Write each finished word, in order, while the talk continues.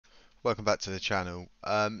Welcome back to the channel.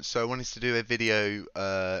 So I wanted to do a video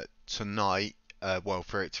tonight, well,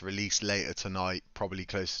 for it to release later tonight, probably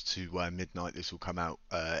closer to midnight. This will come out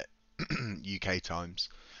UK times.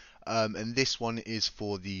 And this one is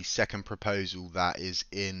for the second proposal that is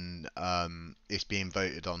in, it's being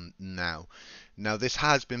voted on now. Now this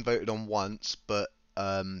has been voted on once, but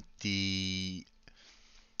it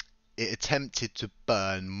attempted to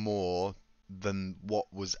burn more than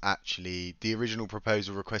what was actually the original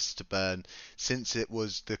proposal requested to burn, since it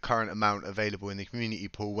was the current amount available in the community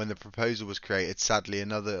pool when the proposal was created. Sadly,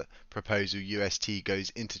 another proposal, UST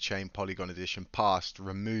goes interchain Polygon Edition, passed,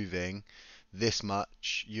 removing this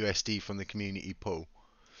much USD from the community pool.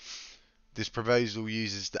 This proposal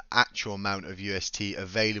uses the actual amount of UST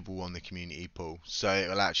available on the community pool, so it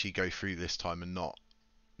will actually go through this time and not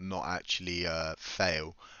actually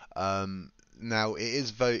fail. Now it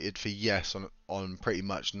is voted for yes on pretty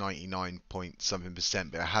much 99 point something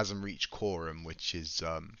percent, but it hasn't reached quorum, which is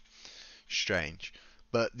strange.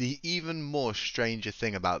 But the even more stranger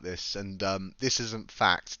thing about this, and this isn't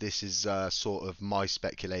fact, this is sort of my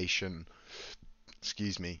speculation,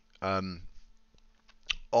 excuse me,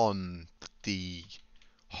 on the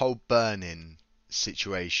whole burn-in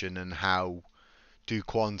situation and how Do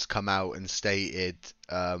Kwon's come out and stated,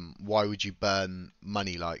 why would you burn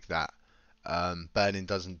money like that? Burning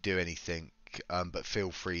doesn't do anything, but feel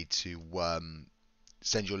free to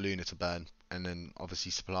send your Luna to burn, and then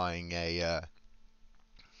obviously supplying a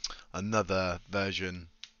another version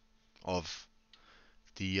of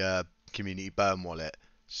the community burn wallet.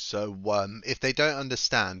 So if they don't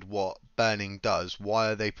understand what burning does, why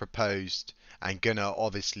are they proposed and gonna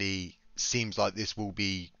obviously seems like this will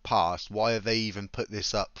be passed? Why have they even put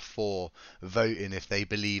this up for voting if they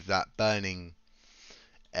believe that burning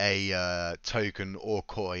a token or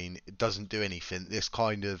coin doesn't do anything? This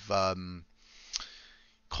kind of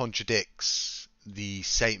contradicts the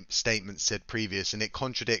same statement said previous, and it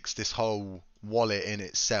contradicts this whole wallet in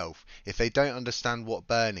itself. If they don't understand what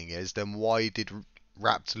burning is, then why did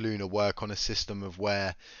Wrapped Luna work on a system of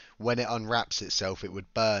where when it unwraps itself it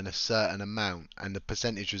would burn a certain amount, and the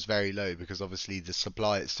percentage was very low because obviously the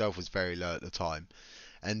supply itself was very low at the time?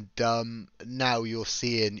 And now you're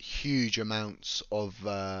seeing huge amounts of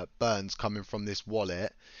burns coming from this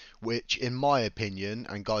wallet, which in my opinion,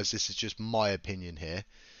 and guys, this is just my opinion here,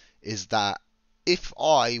 is that if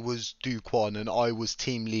I was Do Kwon and I was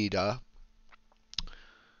team leader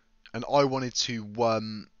and I wanted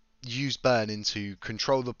to use burning to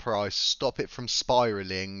control the price, stop it from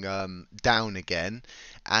spiraling down again,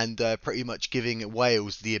 and pretty much giving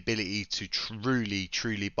whales the ability to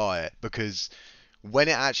truly buy it, because when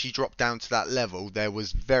it actually dropped down to that level, there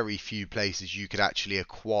was very few places you could actually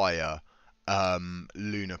acquire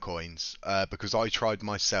Luna coins, because I tried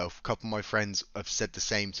myself. A couple of my friends have said the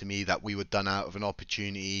same to me, that we were done out of an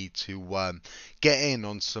opportunity to get in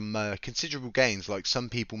on some considerable gains, like some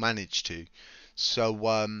people managed to. So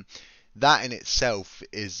that in itself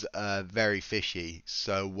is very fishy.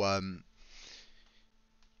 So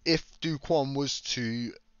if Do Kwon was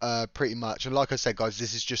to pretty much, and like I said, guys,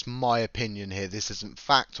 this is just my opinion here. This isn't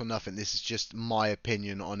fact or nothing. This is just my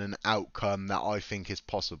opinion on an outcome that I think is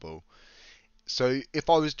possible. So if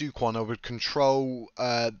I was Do Kwon, I would control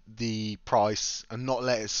the price and not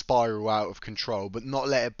let it spiral out of control, but not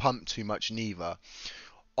let it pump too much neither.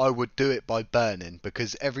 I would do it by burning,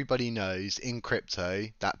 because everybody knows in crypto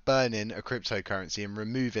that burning a cryptocurrency and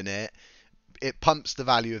removing it pumps the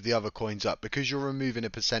value of the other coins up. Because you're removing a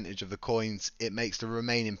percentage of the coins, it makes the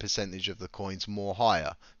remaining percentage of the coins more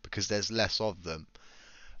higher because there's less of them.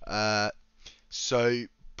 Uh, so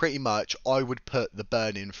pretty much I would put the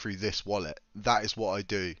burn in through this wallet. That is what I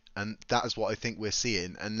do, and that is what I think we're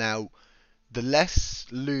seeing. And now the less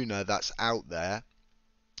Luna that's out there,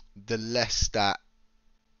 the less that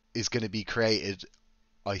is going to be created.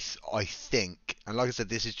 I think, and like I said,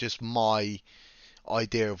 this is just my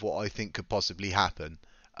idea of what I think could possibly happen.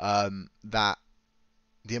 That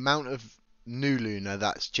the amount of new Luna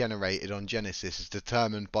that's generated on Genesis is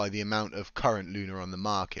determined by the amount of current Luna on the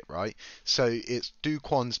market, right? So it's Do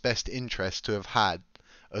Kwon's best interest to have had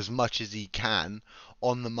as much as he can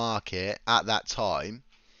on the market at that time,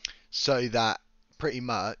 so that pretty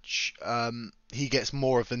much he gets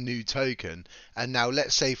more of a new token. And now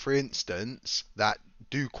let's say, for instance, that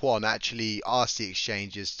Do Kwon actually asked the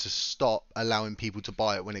exchanges to stop allowing people to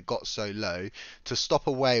buy it when it got so low, to stop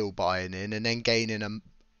a whale buying in and then gaining a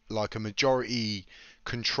majority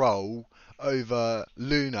control over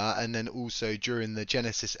Luna, and then also during the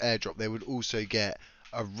Genesis airdrop they would also get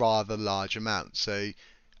a rather large amount. So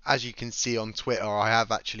as you can see on Twitter, I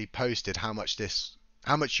have actually posted how much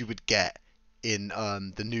you would get in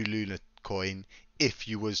the new Luna coin if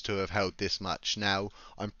you was to have held this much. Now,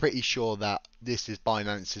 I'm pretty sure that this is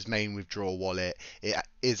Binance's main withdrawal wallet. It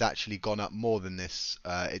is actually gone up more than this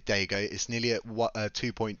a day ago. It's nearly at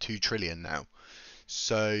 2.2 trillion now.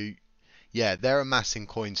 So yeah, they're amassing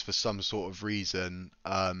coins for some sort of reason.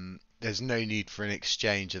 There's no need for an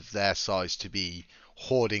exchange of their size to be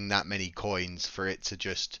hoarding that many coins for it to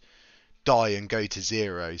just die and go to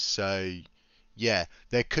zero. So yeah,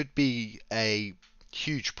 there could be a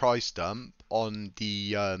huge price dump on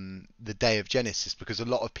the day of Genesis because a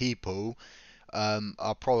lot of people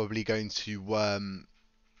are probably going to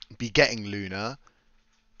be getting Luna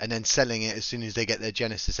and then selling it as soon as they get their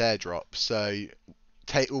Genesis airdrop. So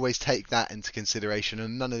always take that into consideration.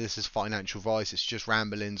 And none of this is financial advice. It's just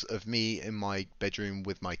ramblings of me in my bedroom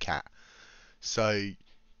with my cat. So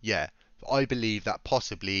yeah, I believe that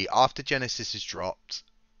possibly after Genesis is dropped,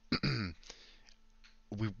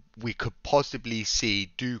 we could possibly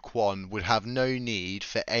see Do Kwon would have no need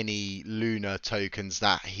for any Luna tokens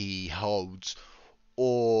that he holds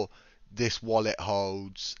or this wallet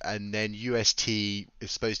holds, and then UST is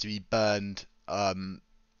supposed to be burned.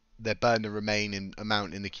 They burn the remaining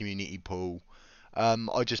amount in the community pool.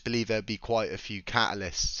 I just believe there'd be quite a few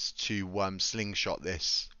catalysts to slingshot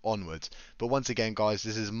this onwards. But once again, guys,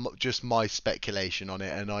 this is just my speculation on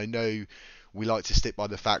it, and I know we like to stick by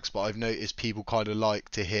the facts, but I've noticed people kind of like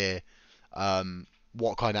to hear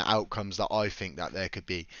what kind of outcomes that I think that there could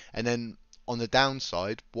be. And then on the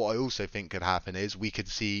downside, what I also think could happen is we could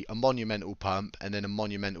see a monumental pump and then a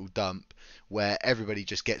monumental dump where everybody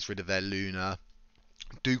just gets rid of their Luna.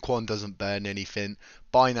 Do Kwon doesn't burn anything,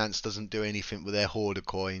 Binance doesn't do anything with their hoarder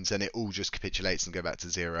coins, and it all just capitulates and go back to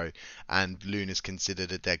zero, and Luna's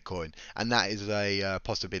considered a dead coin. And that is a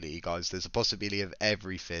possibility, guys. There's a possibility of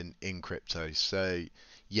everything in crypto. So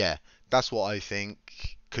yeah, that's what I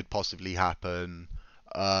think could possibly happen.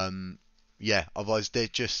 Yeah, otherwise they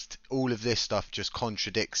just all of this stuff just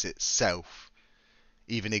contradicts itself,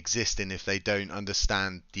 even existing if they don't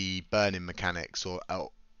understand the burning mechanics or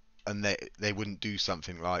and they wouldn't do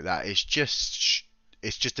something like that. It's just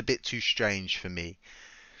a bit too strange for me.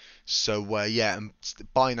 So yeah, and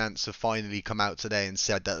Binance have finally come out today and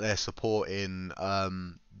said that they're supporting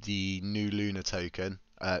the new Luna token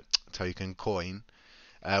coin,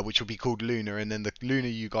 which will be called Luna, and then the Luna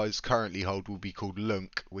you guys currently hold will be called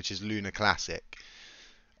Lunk, which is Luna Classic.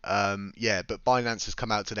 Yeah, but Binance has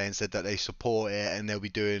come out today and said that they support it and they'll be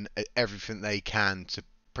doing everything they can to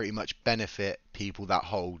pretty much benefit people that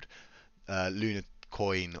hold Luna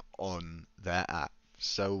coin on their app.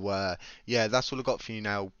 So yeah, that's all I've got for you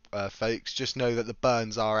now, folks. Just know that the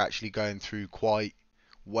burns are actually going through quite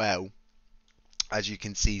well. As you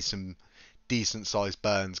can see, some decent sized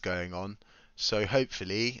burns going on. So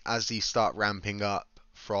hopefully, as these start ramping up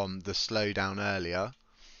from the slowdown earlier,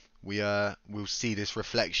 we'll see this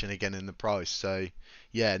reflection again in the price. So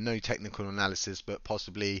yeah, no technical analysis, but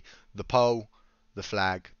possibly the pole, the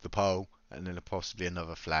flag, the pole, and then possibly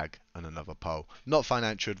another flag and another pole. Not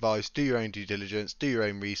financial advice. Do your own due diligence, do your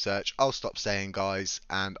own research. I'll stop saying, guys,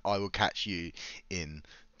 and I will catch you in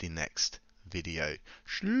the next video.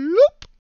 Schloop!